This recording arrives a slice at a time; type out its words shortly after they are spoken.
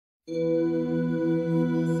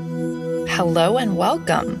Hello and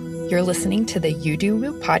welcome. You're listening to the You Do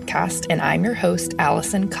Woo podcast, and I'm your host,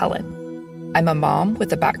 Allison Cullen. I'm a mom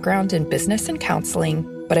with a background in business and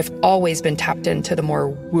counseling, but I've always been tapped into the more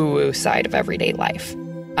woo-woo side of everyday life.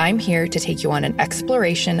 I'm here to take you on an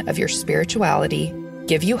exploration of your spirituality,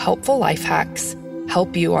 give you helpful life hacks,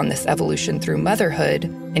 help you on this evolution through motherhood,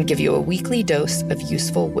 and give you a weekly dose of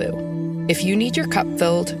useful woo. If you need your cup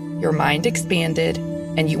filled, your mind expanded,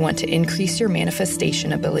 and you want to increase your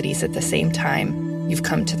manifestation abilities at the same time, you've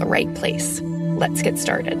come to the right place. Let's get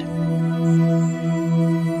started.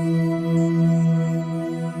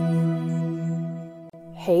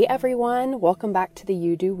 Hey everyone, welcome back to the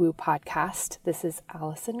You Do Woo podcast. This is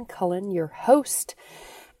Allison Cullen, your host,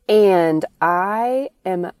 and I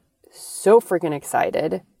am so freaking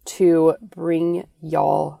excited to bring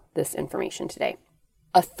y'all this information today.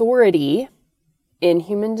 Authority in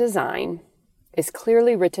human design is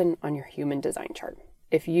clearly written on your human design chart.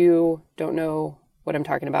 If you don't know what I'm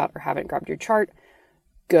talking about or haven't grabbed your chart,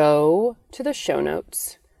 go to the show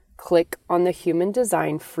notes, click on the human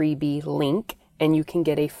design freebie link, and you can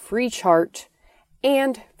get a free chart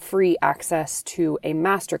and free access to a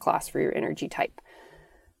masterclass for your energy type.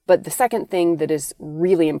 But the second thing that is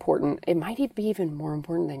really important, it might be even more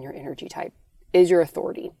important than your energy type, is your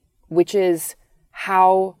authority, which is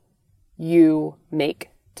how you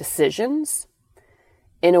make decisions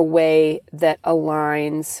in a way that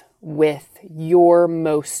aligns with your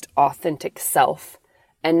most authentic self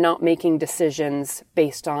and not making decisions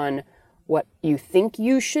based on what you think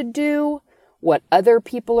you should do, what other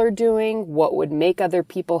people are doing, what would make other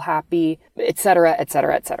people happy, etc.,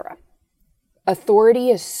 etc., etc.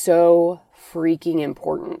 Authority is so freaking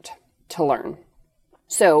important to learn.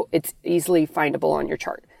 So it's easily findable on your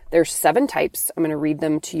chart. There's 7 types. I'm going to read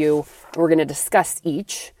them to you. We're going to discuss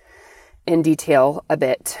each in detail a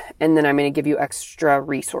bit, and then I'm going to give you extra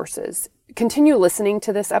resources. Continue listening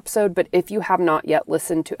to this episode, but if you have not yet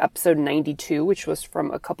listened to episode 92, which was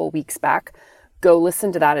from a couple weeks back, go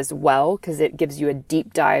listen to that as well, because it gives you a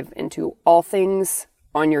deep dive into all things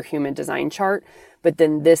on your human design chart. But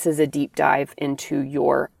then this is a deep dive into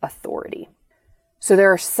your authority. So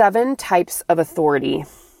there are 7 types of authority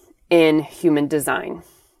in human design.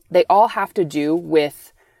 They all have to do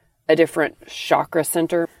with a different chakra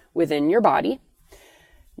center within your body,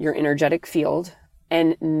 your energetic field,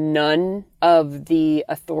 and none of the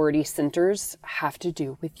authority centers have to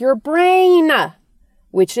do with your brain,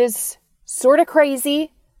 which is sort of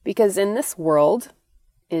crazy because in this world,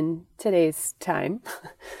 in today's time,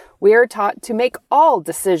 we are taught to make all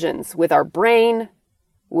decisions with our brain,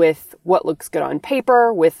 with what looks good on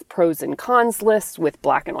paper, with pros and cons lists, with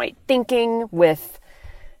black and white thinking, with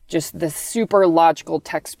just the super logical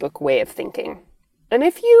textbook way of thinking. And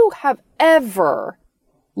if you have ever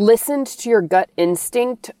listened to your gut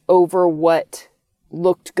instinct over what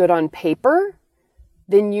looked good on paper,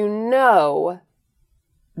 then you know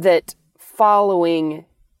that following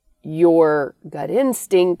your gut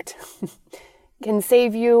instinct can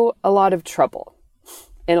save you a lot of trouble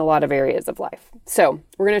in a lot of areas of life. So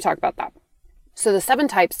we're going to talk about that. So the 7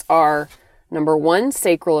 types are, number 1,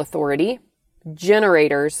 sacral authority.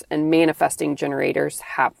 Generators and manifesting generators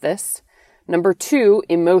have this. Number 2,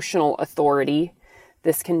 emotional authority.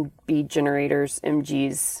 This can be generators,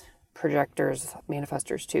 MGs, projectors,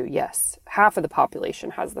 manifestors too. Yes, half of the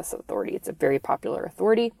population has this authority. It's a very popular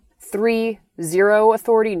authority. 3, 0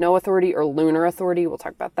 authority, no authority, or lunar authority. We'll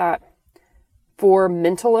talk about that. 4,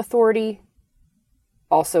 mental authority,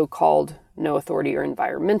 also called no authority or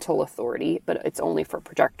environmental authority, but it's only for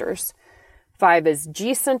projectors. 5 is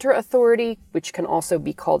G-center authority, which can also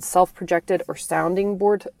be called self-projected or sounding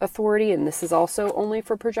board authority, and this is also only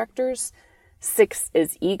for projectors. 6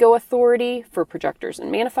 is ego authority for projectors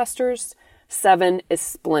and manifestors. 7 is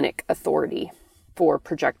splenic authority for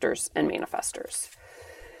projectors and manifestors.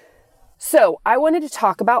 So I wanted to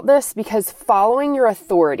talk about this because following your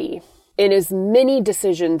authority in as many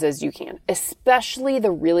decisions as you can, especially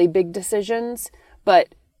the really big decisions,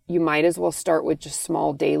 but you might as well start with just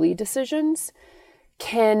small daily decisions,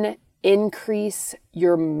 can increase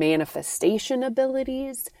your manifestation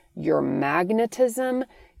abilities, your magnetism,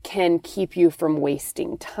 can keep you from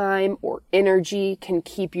wasting time or energy, can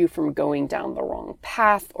keep you from going down the wrong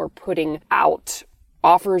path or putting out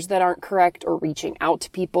offers that aren't correct or reaching out to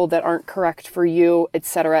people that aren't correct for you,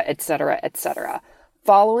 etc., etc., etc.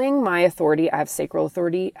 Following my authority, I have sacral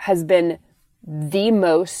authority, has been the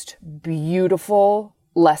most beautiful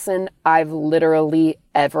lesson I've literally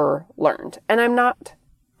ever learned. And I'm not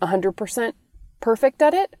 100% perfect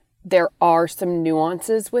at it. There are some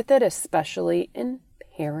nuances with it, especially in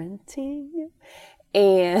parenting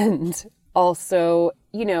And also,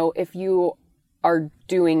 if you are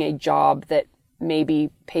doing a job that maybe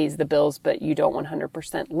pays the bills, but you don't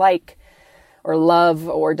 100% like or love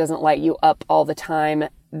or doesn't light you up all the time,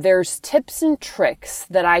 there's tips and tricks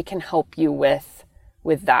that I can help you with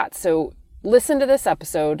that. So listen to this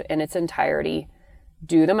episode in its entirety.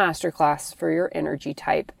 Do the masterclass for your energy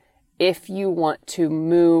type. If you want to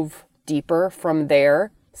move deeper from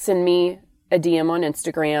there, send me a DM on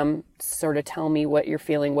Instagram, sort of tell me what you're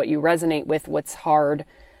feeling, what you resonate with, what's hard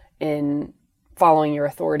in following your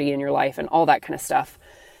authority in your life and all that kind of stuff.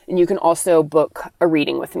 And you can also book a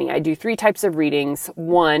reading with me. I do 3 types of readings.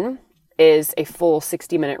 One is a full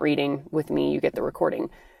 60-minute reading with me. You get the recording.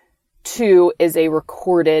 2 is a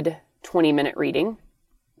recorded 20-minute reading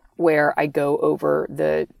where I go over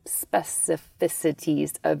the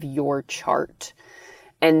specificities of your chart.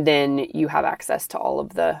 And then you have access to all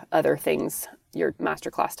of the other things, your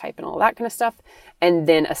masterclass type and all that kind of stuff. And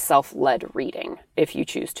then a self-led reading if you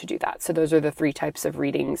choose to do that. So those are the 3 types of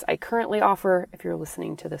readings I currently offer. If you're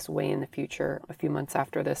listening to this way in the future, a few months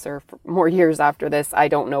after this or more years after this, I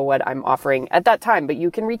don't know what I'm offering at that time, but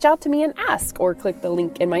you can reach out to me and ask or click the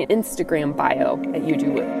link in my Instagram bio at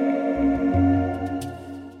YouDoWoo.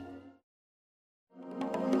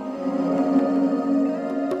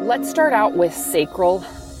 Let's start out with sacral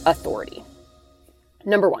authority.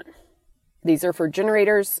 Number 1, these are for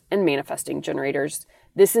generators and manifesting generators.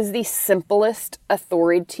 This is the simplest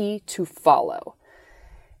authority to follow.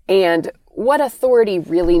 And what authority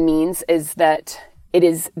really means is that it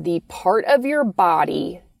is the part of your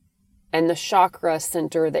body and the chakra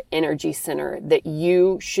center, the energy center, that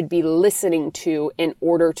you should be listening to in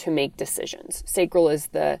order to make decisions. Sacral is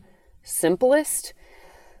the simplest,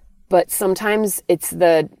 but sometimes it's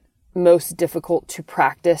the most difficult to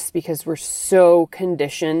practice because we're so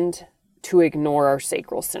conditioned to ignore our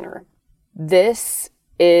sacral center. This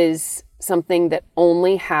is something that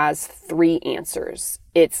only has 3 answers.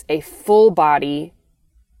 It's a full body,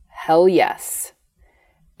 hell yes,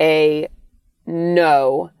 a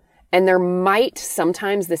no, and there might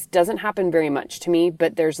sometimes, this doesn't happen very much to me,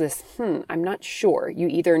 but there's this, I'm not sure. You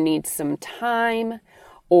either need some time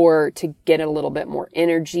or to get a little bit more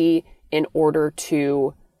energy in order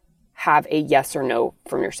to have a yes or no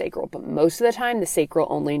from your sacral. But most of the time, the sacral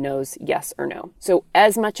only knows yes or no. So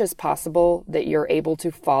as much as possible that you're able to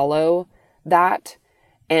follow that.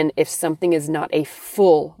 And if something is not a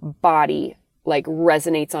full body, like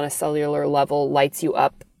resonates on a cellular level, lights you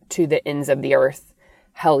up to the ends of the earth,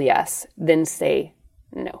 hell yes, then say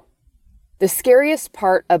no. The scariest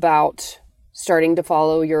part about starting to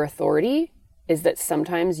follow your authority is that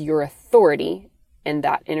sometimes your authority and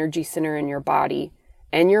that energy center in your body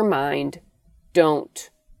and your mind don't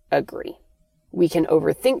agree. We can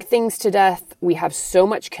overthink things to death. We have so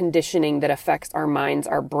much conditioning that affects our minds,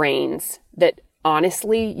 our brains, that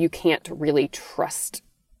honestly, you can't really trust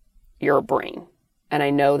your brain. And I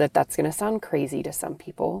know that that's going to sound crazy to some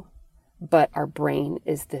people, but our brain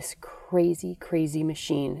is this crazy, crazy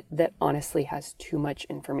machine that honestly has too much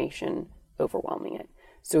information overwhelming it.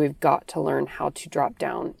 So we've got to learn how to drop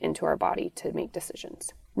down into our body to make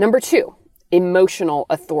decisions. Number 2. Emotional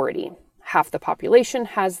authority. Half the population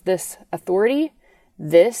has this authority.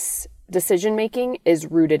 This decision-making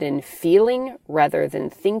is rooted in feeling rather than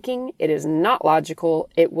thinking. It is not logical.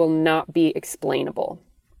 It will not be explainable.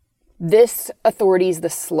 This authority is the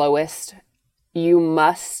slowest. You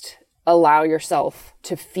must allow yourself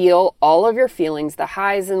to feel all of your feelings, the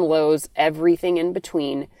highs and lows, everything in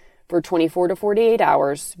between, for 24 to 48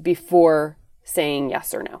 hours before saying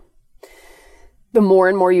yes or no. The more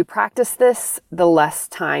and more you practice this, the less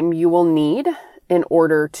time you will need in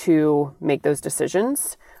order to make those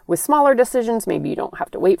decisions. With smaller decisions, maybe you don't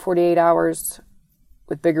have to wait 48 hours.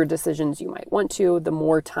 With bigger decisions, you might want to. The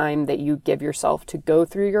more time that you give yourself to go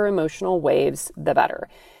through your emotional waves, the better.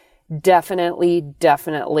 Definitely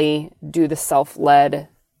do the self-led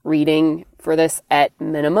reading for this at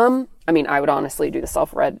minimum. I mean, I would honestly do the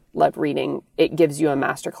self-led reading. It gives you a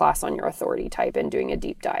masterclass on your authority type and doing a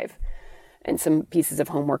deep dive and some pieces of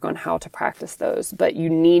homework on how to practice those. But you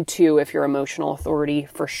need to, if you're emotional authority,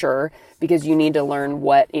 for sure, because you need to learn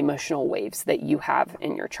what emotional waves that you have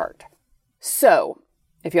in your chart. So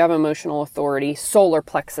if you have emotional authority, solar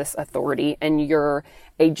plexus authority, and you're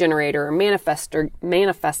a generator or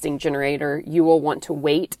manifesting generator, you will want to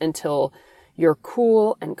wait until you're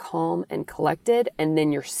cool and calm and collected, and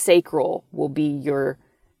then your sacral will be your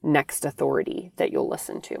next authority that you'll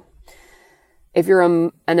listen to. If you're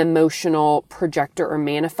an emotional projector or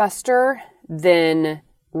manifester, then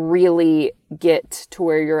really get to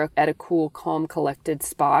where you're at a cool, calm, collected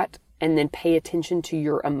spot and then pay attention to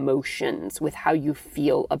your emotions with how you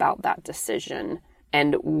feel about that decision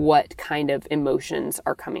and what kind of emotions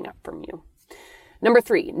are coming up from you. Number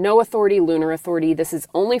 3, no authority, lunar authority. This is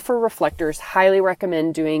only for reflectors. Highly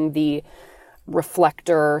recommend doing the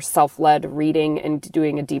reflector self-led reading and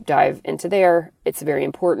doing a deep dive into there. It's very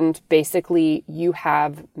important. Basically, you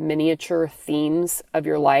have miniature themes of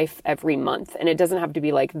your life every month, and it doesn't have to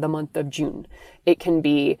be like the month of June. It can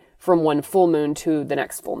be from one full moon to the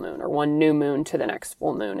next full moon, or one new moon to the next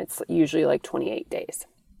full moon. It's usually like 28 days.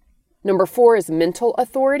 Number 4 is mental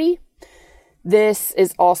authority. This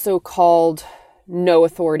is also called no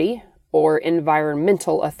authority or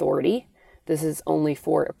environmental authority. This is only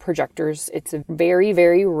for projectors. It's very,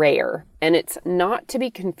 very rare, and it's not to be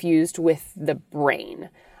confused with the brain.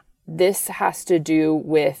 This has to do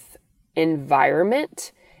with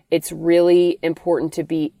environment. It's really important to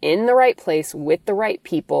be in the right place with the right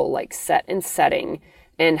people, like set and setting,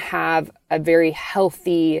 and have a very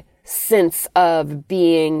healthy sense of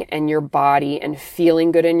being in your body and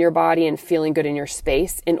feeling good in your body and feeling good in your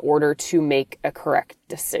space in order to make a correct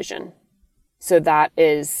decision. So that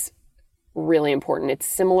is really important. It's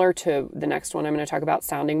similar to the next one I'm going to talk about,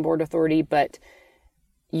 sounding board authority, but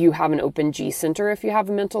you have an open G center if you have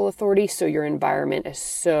a mental authority. So your environment is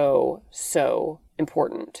so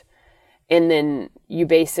important. And then you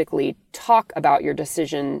basically talk about your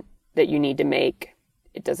decision that you need to make.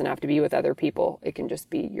 It doesn't have to be with other people. It can just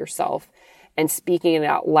be yourself. And speaking it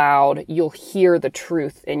out loud, you'll hear the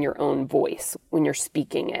truth in your own voice when you're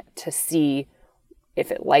speaking it to see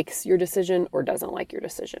if it likes your decision or doesn't like your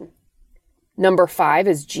decision. Number 5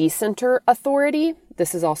 is G center authority.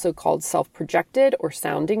 This is also called self-projected or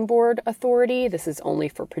sounding board authority. This is only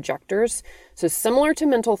for projectors. So similar to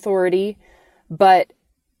mental authority, but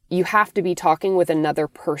you have to be talking with another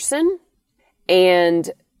person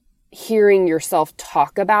and hearing yourself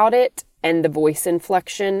talk about it and the voice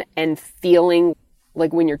inflection and feeling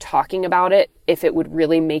like when you're talking about it, if it would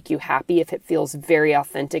really make you happy, if it feels very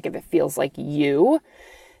authentic, if it feels like you,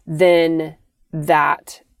 then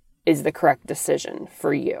that is the correct decision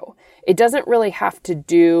for you. It doesn't really have to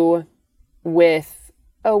do with,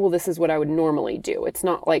 oh, well, this is what I would normally do. It's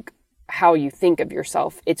not like how you think of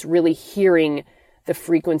yourself. It's really hearing the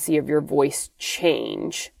frequency of your voice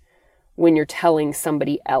change when you're telling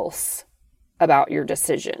somebody else about your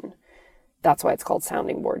decision. That's why it's called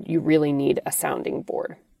sounding board. You really need a sounding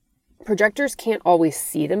board. Projectors can't always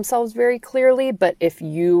see themselves very clearly, but if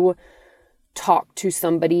you talk to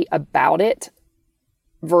somebody about it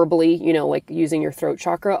verbally, like using your throat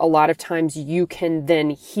chakra, a lot of times you can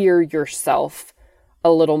then hear yourself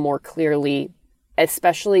a little more clearly,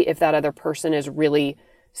 especially if that other person is really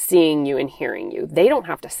seeing you and hearing you. They don't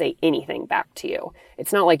have to say anything back to you.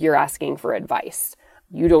 It's not like you're asking for advice.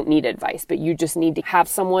 You don't need advice, but you just need to have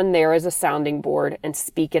someone there as a sounding board and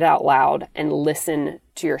speak it out loud and listen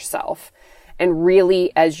to yourself. And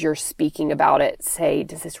really, as you're speaking about it, say,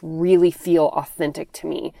 does this really feel authentic to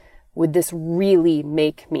me? Would this really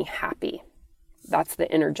make me happy? That's the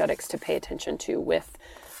energetics to pay attention to with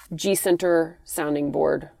G-center, sounding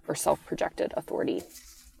board, or self-projected authority.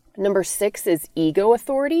 Number 6 is ego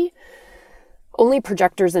authority. Only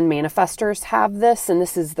projectors and manifestors have this, and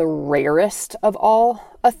this is the rarest of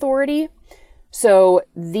all authority. So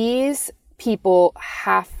these people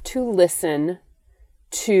have to listen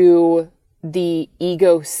to the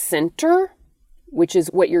ego center, which is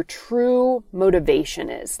what your true motivation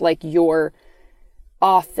is, like your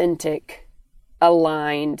authentic,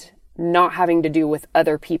 aligned, not having to do with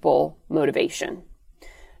other people motivation,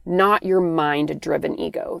 not your mind-driven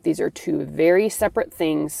ego. These are two very separate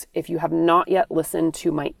things. If you have not yet listened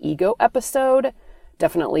to my ego episode,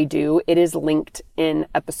 definitely do. It is linked in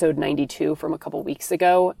episode 92 from a couple weeks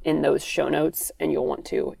ago in those show notes, and you'll want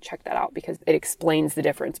to check that out because it explains the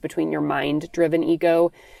difference between your mind-driven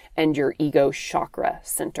ego and your ego chakra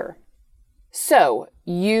center. So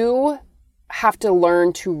you have to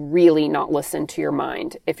learn to really not listen to your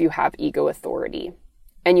mind if you have ego authority.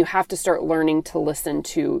 And you have to start learning to listen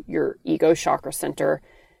to your ego chakra center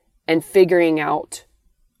and figuring out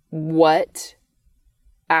what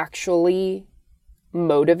actually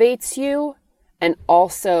motivates you. And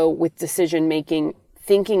also with decision making,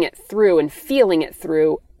 thinking it through and feeling it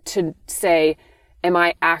through to say, am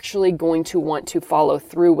I actually going to want to follow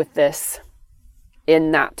through with this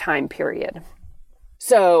in that time period?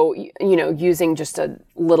 So, using just a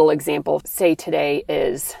little example, say today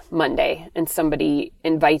is Monday and somebody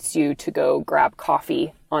invites you to go grab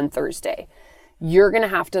coffee on Thursday. You're going to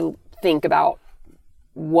have to think about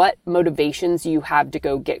what motivations you have to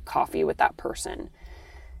go get coffee with that person.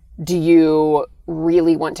 Do you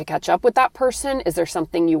really want to catch up with that person? Is there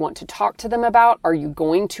something you want to talk to them about? Are you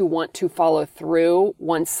going to want to follow through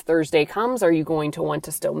once Thursday comes? Are you going to want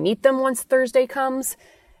to still meet them once Thursday comes?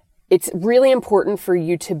 It's really important for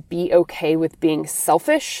you to be okay with being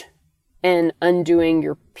selfish and undoing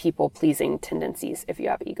your people-pleasing tendencies if you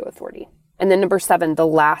have ego authority. And then number 7, the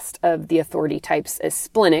last of the authority types is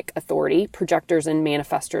splenic authority. Projectors and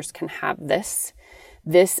manifestors can have this.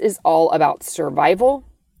 This is all about survival.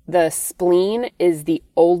 The spleen is the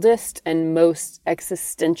oldest and most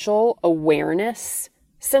existential awareness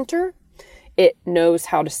center. It knows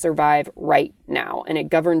how to survive right now, and it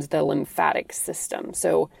governs the lymphatic system.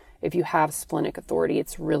 So if you have splenic authority,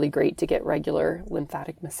 it's really great to get regular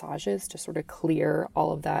lymphatic massages to sort of clear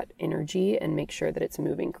all of that energy and make sure that it's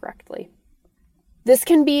moving correctly. This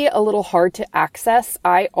can be a little hard to access.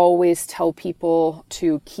 I always tell people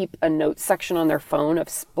to keep a notes section on their phone of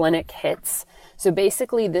splenic hits. So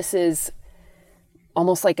basically this is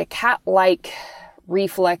almost like a cat-like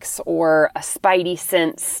reflex or a spidey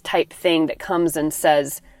sense type thing that comes and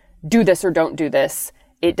says, do this or don't do this.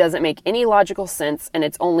 It doesn't make any logical sense, and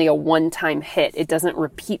it's only a one-time hit. It doesn't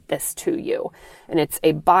repeat this to you. And it's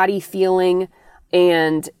a body feeling,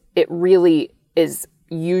 and it really is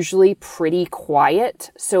usually pretty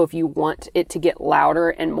quiet. So if you want it to get louder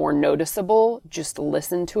and more noticeable, just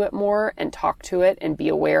listen to it more and talk to it and be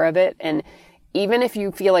aware of it. And even if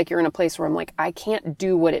you feel like you're in a place where I'm like, I can't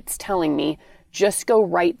do what it's telling me, just go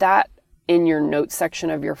write that in your notes section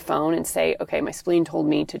of your phone and say, okay, my spleen told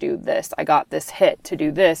me to do this. I got this hit to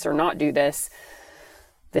do this or not do this.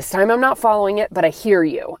 This time I'm not following it, but I hear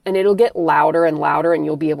you. And it'll get louder and louder, and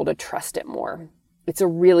you'll be able to trust it more. It's a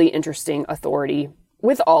really interesting authority.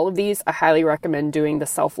 With all of these, I highly recommend doing the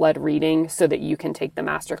self-led reading so that you can take the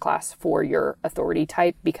masterclass for your authority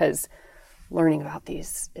type, because learning about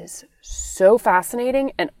these is so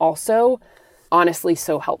fascinating and also honestly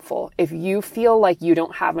so helpful. If you feel like you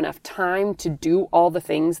don't have enough time to do all the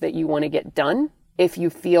things that you want to get done, if you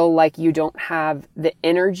feel like you don't have the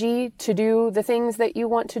energy to do the things that you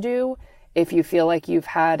want to do, if you feel like you've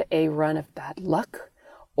had a run of bad luck,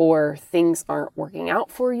 or things aren't working out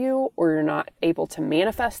for you, or you're not able to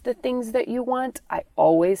manifest the things that you want, I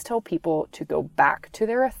always tell people to go back to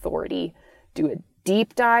their authority, do a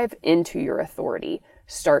deep dive into your authority,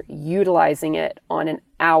 start utilizing it on an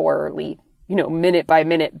hourly, minute by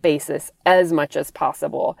minute basis as much as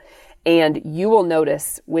possible. And you will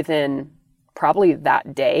notice within probably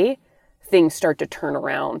that day, things start to turn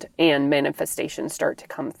around and manifestations start to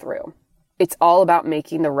come through. It's all about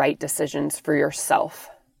making the right decisions for yourself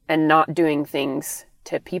and not doing things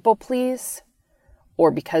to people please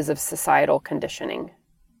or because of societal conditioning.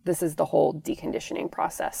 This is the whole deconditioning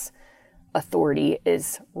process. Authority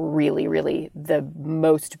is really, really the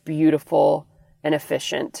most beautiful and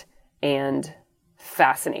efficient and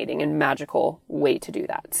fascinating and magical way to do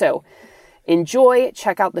that. So enjoy,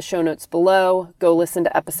 check out the show notes below, go listen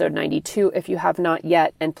to episode 92 if you have not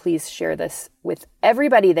yet, and please share this with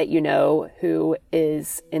everybody that you know who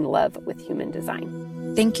is in love with human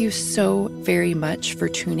design. Thank you so very much for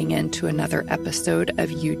tuning in to another episode of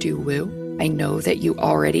You Do Woo. I know that you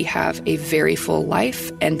already have a very full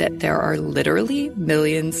life and that there are literally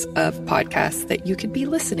millions of podcasts that you could be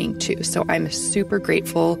listening to. So I'm super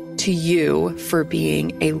grateful to you for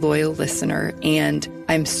being a loyal listener, and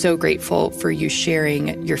I'm so grateful for you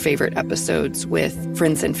sharing your favorite episodes with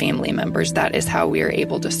friends and family members. That is how we are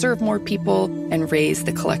able to serve more people and raise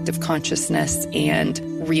the collective consciousness and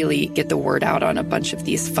really get the word out on a bunch of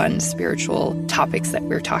these fun spiritual topics that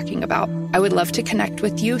we're talking about. I would love to connect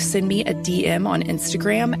with you. Send me a DM on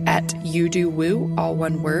Instagram at YouDoWoo, all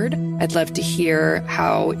one word. I'd love to hear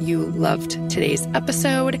how you loved today's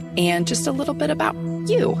episode and just a little bit about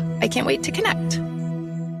you. I can't wait to connect.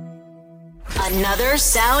 Another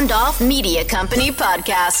Sound Off Media Company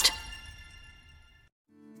podcast.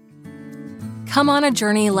 Come on a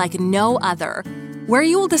journey like no other, where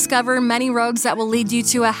you will discover many roads that will lead you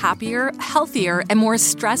to a happier, healthier, and more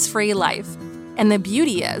stress-free life. And the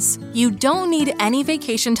beauty is, you don't need any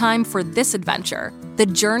vacation time for this adventure. The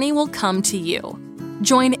journey will come to you.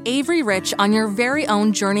 Join Avery Rich on your very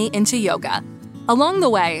own journey into yoga. Along the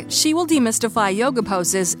way, she will demystify yoga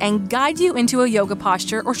poses and guide you into a yoga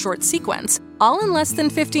posture or short sequence, all in less than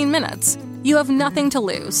 15 minutes. You have nothing to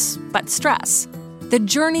lose but stress. The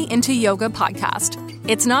Journey into Yoga podcast.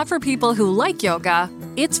 It's not for people who like yoga,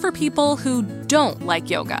 it's for people who don't like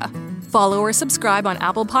yoga. Follow or subscribe on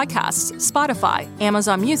Apple Podcasts, Spotify,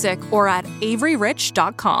 Amazon Music, or at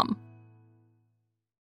averyrich.com.